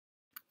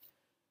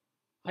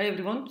Hi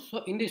everyone.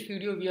 So in this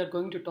video we are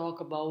going to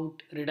talk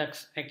about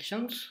Redux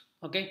actions.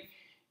 Okay.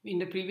 In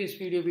the previous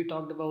video we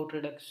talked about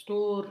Redux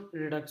store,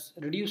 Redux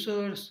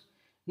reducers.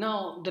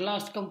 Now the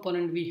last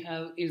component we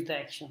have is the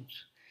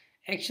actions.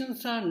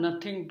 Actions are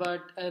nothing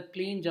but a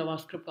plain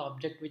JavaScript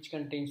object which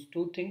contains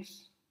two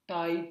things,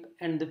 type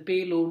and the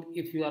payload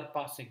if you are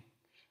passing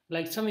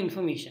like some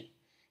information.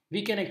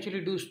 We can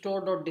actually do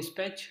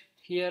store.dispatch.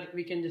 Here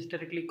we can just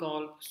directly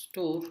call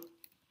store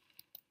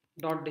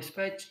dot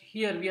dispatch.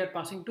 Here we are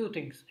passing two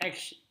things,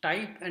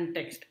 type and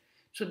text.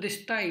 So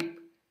this type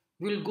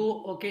will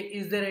go, okay,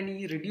 is there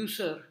any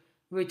reducer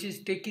which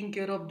is taking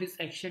care of this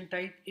action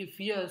type? If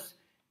yes,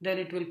 then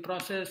it will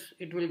process,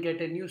 it will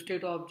get a new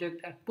state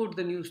object and put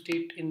the new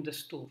state in the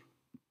store.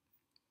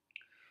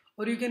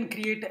 Or you can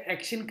create an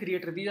action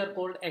creator. These are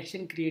called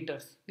action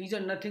creators. These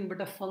are nothing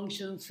but a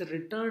functions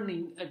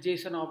returning a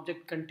JSON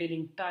object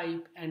containing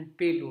type and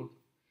payload.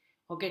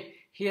 Okay,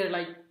 here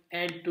like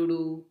add to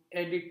do,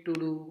 edit to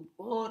do,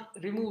 or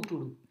remove to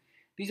do.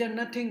 These are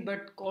nothing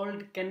but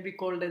can be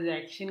called as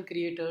action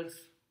creators.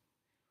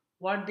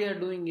 What they are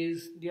doing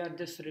is they are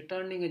just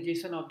returning a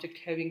JSON object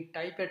having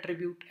type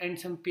attribute and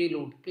some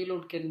payload.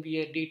 Payload can be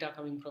a data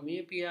coming from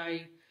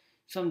API,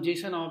 some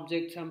JSON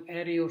object, some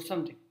array or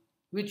something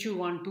which you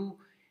want to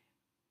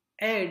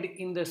add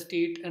in the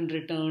state and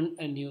return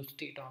a new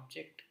state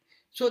object.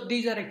 So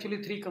these are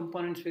actually three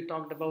components we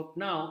talked about.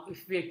 Now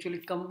if we actually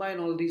combine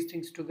all these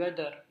things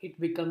together, it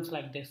becomes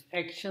like this: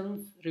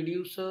 actions,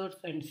 reducers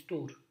and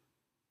store.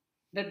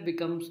 That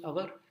becomes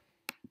our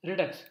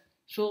Redux.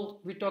 So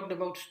we talked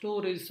about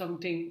store is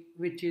something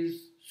which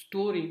is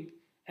storing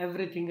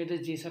everything as a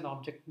JSON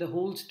object. The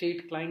whole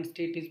state, client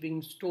state, is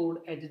being stored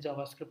as a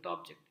JavaScript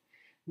object.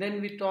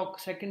 Then we talk,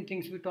 second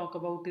things we talk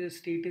about is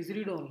state is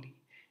read only.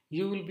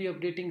 You will be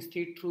updating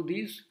state through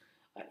these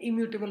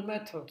immutable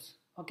methods.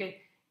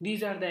 Okay,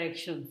 these are the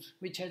actions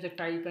which has a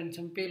type and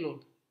some payload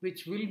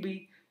which will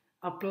be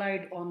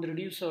applied on the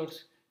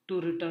reducers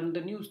to return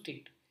the new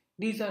state.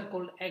 These are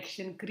called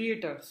action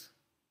creators,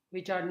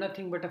 which are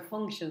nothing but a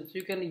function. So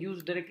you can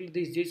use directly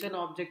this JSON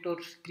object or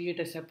create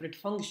a separate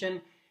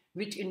function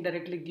which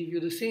indirectly give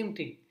you the same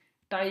thing,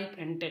 type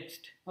and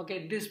text.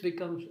 Okay, this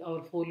becomes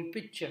our full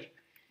picture.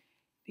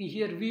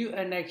 Here view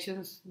and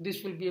actions,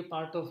 this will be a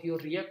part of your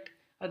React.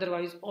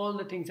 Otherwise all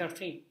the things are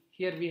same.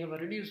 Here we have a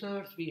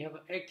reducers, we have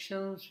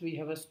actions, we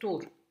have a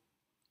store,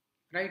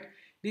 right?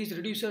 These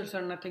reducers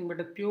are nothing but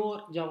a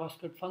pure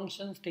JavaScript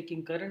functions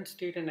taking current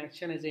state and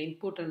action as an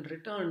input and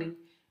returning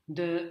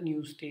the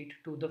new state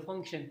to the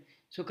function.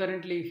 So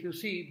currently if you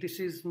see, this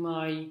is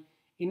my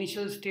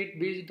initial state.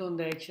 Based on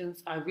the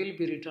actions I will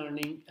be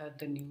returning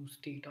the new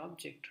state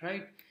object,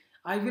 right?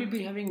 I will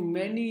be having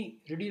many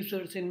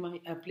reducers in my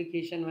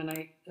application when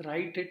I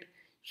write it,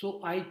 so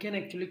I can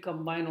actually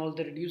combine all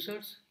the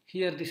reducers.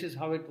 Here this is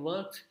how it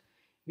works.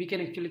 We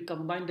can actually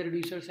combine the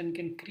reducers and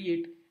can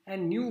create a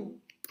new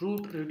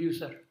root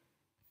reducer.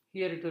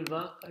 Here it will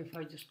work if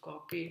I just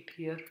copy it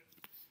here.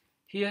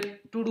 Here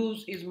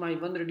to-dos is my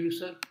one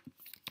reducer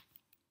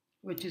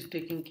which is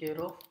taking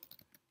care of,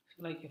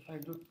 so like if I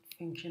do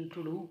function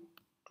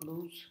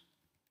to-dos,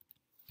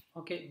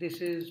 okay,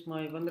 this is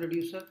my one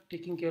reducer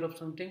taking care of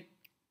something.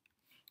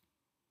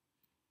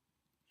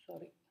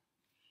 Sorry.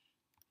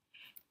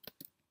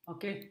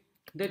 Okay,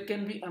 there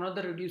can be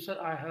another reducer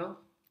I have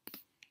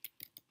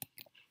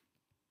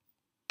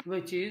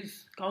which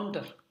is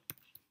counter.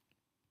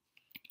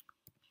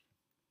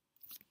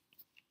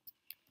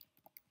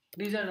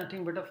 These are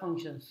nothing but a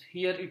functions.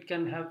 Here it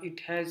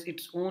has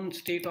its own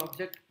state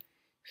object.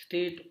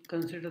 State,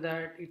 consider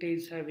that it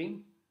is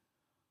having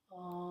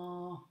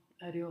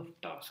array of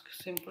tasks,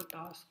 simple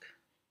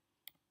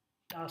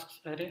tasks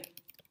array.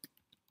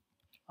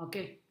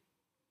 Okay,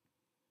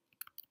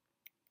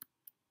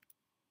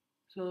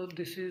 so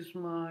this is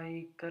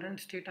my current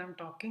state I'm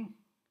talking.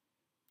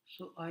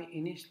 So I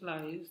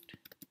initialized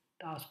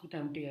task with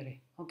empty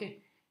array. Okay,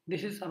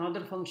 this is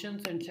another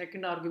functions, and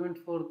second argument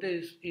for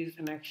this is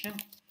an action.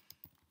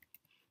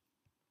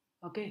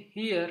 Okay,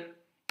 here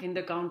in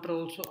the counter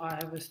also I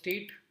have a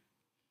state,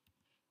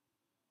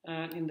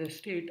 and in the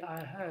state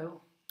I have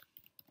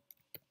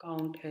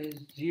count as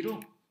 0,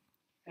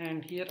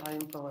 and here I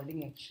am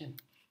providing action.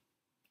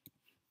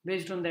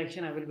 Based on the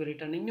action I will be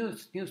returning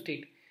new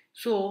state.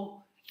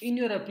 So in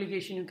your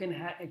application you can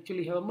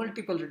actually have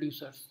multiple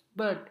reducers,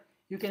 but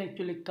you can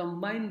actually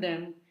combine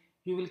them.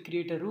 You will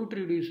create a root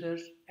reducer,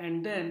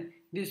 and then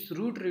this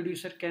root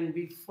reducer can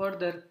be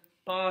further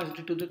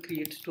passed to the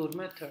create store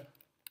method.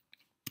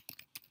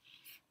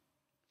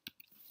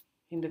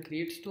 In the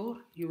create store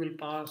you will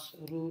pass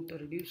root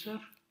reducer,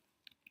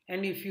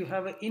 and if you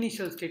have an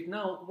initial state,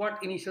 now what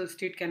initial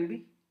state can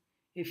be?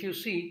 If you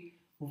see,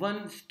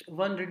 one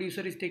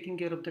reducer is taking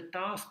care of the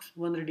tasks,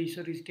 one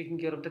reducer is taking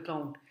care of the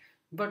count.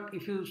 But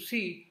if you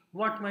see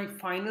what my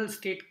final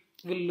state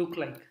will look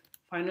like,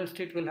 final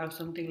state will have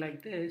something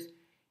like this.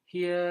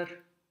 Here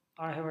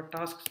I have a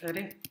tasks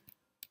array,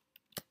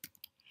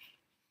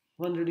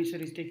 one reducer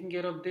is taking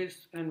care of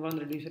this and one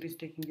reducer is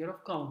taking care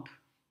of count,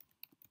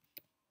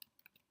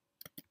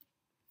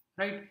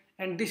 right?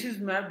 And this is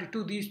mapped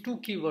to these two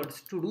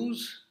keywords,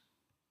 to-dos.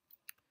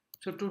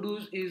 So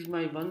to-dos is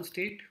my one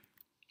state.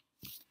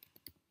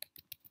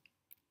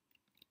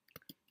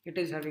 It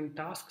is having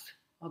tasks.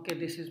 Okay,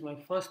 this is my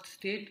first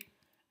state,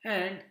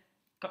 and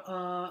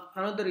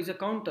another is a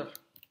counter.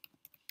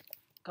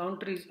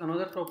 Counter is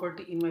another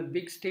property in my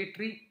big state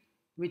tree,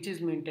 which is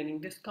maintaining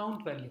this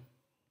count value.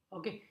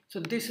 Okay, so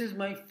this is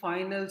my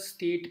final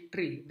state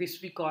tree.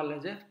 This we call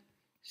as a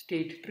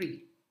state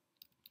tree.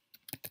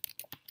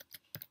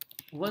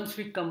 Once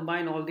we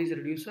combine all these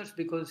reducers,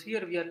 because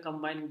here we are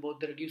combining both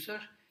the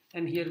reducers,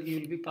 and here we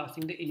will be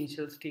passing the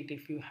initial state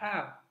if you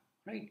have,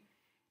 right?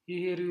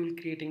 Here you will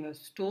creating a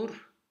store.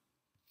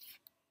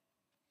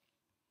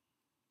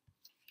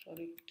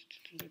 Sorry,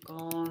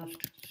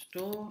 const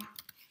store,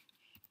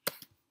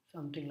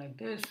 something like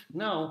this.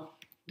 Now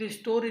this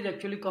store is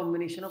actually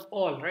combination of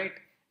all, right?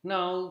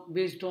 Now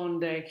based on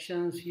the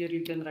actions, here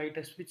you can write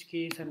a switch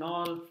case and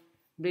all.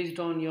 Based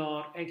on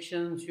your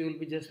actions, you will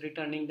be just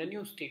returning the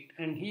new state.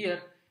 And here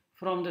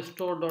from the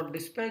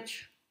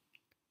store.dispatch,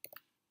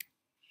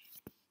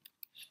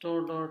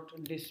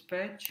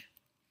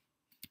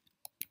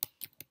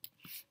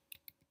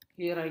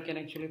 here I can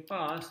actually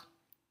pass,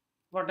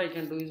 what I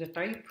can do is a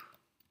type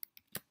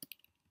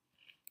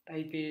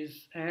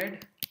is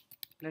add,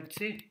 let's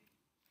say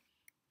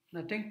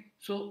nothing.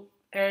 So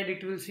add,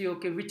 it will see,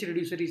 okay, which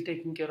reducer is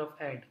taking care of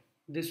add,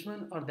 this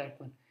one or that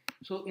one.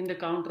 So in the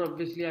counter,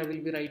 obviously I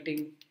will be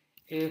writing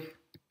if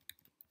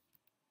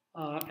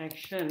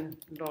action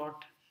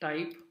dot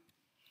type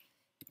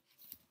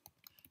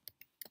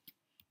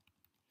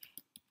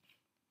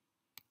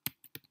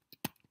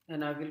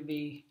and I will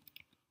be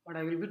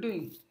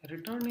doing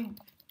returning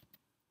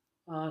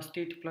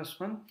state plus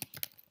one,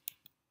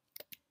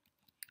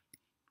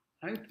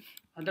 right?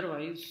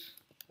 Otherwise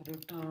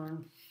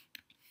return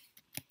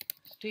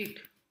state.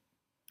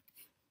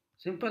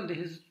 Simple. This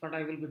is what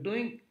I will be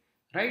doing,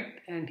 right?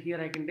 And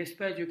here I can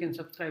dispatch. You can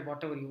subscribe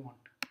whatever you want.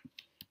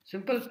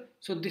 Simple.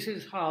 So this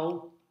is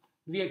how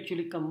we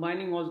actually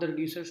combining all the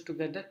reducers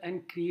together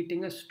and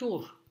creating a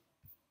store.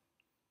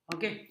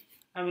 Okay,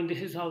 I mean,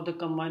 this is how the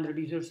combined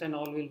reducers and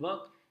all will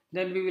work.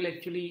 Then we will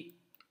actually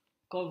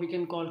we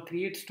can call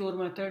create store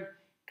method.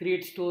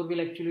 Create store will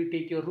actually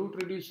take your root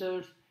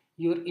reducers,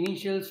 your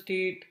initial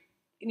state.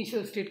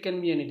 Initial state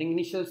can be anything.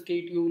 Initial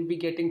state you will be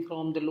getting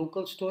from the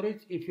local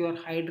storage if you are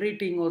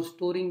hydrating or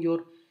storing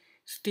your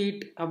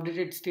state,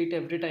 updated state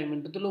every time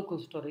into the local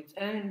storage.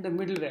 And the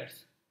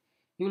middlewares,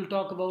 we will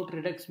talk about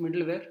Redux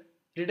middleware.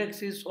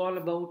 Redux is all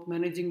about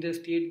managing the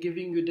state,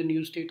 giving you the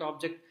new state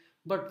object.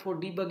 But for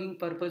debugging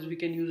purpose, we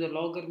can use a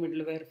logger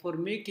middleware. For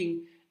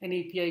making an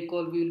API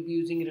call, we will be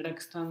using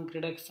Redux Thunk,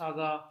 Redux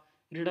Saga,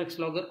 Redux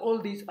Logger. All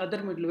these other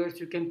middlewares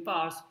you can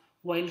pass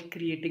while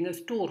creating a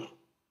store.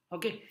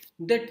 Okay,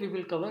 that we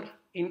will cover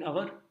in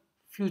our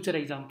future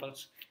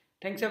examples.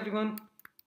 Thanks everyone.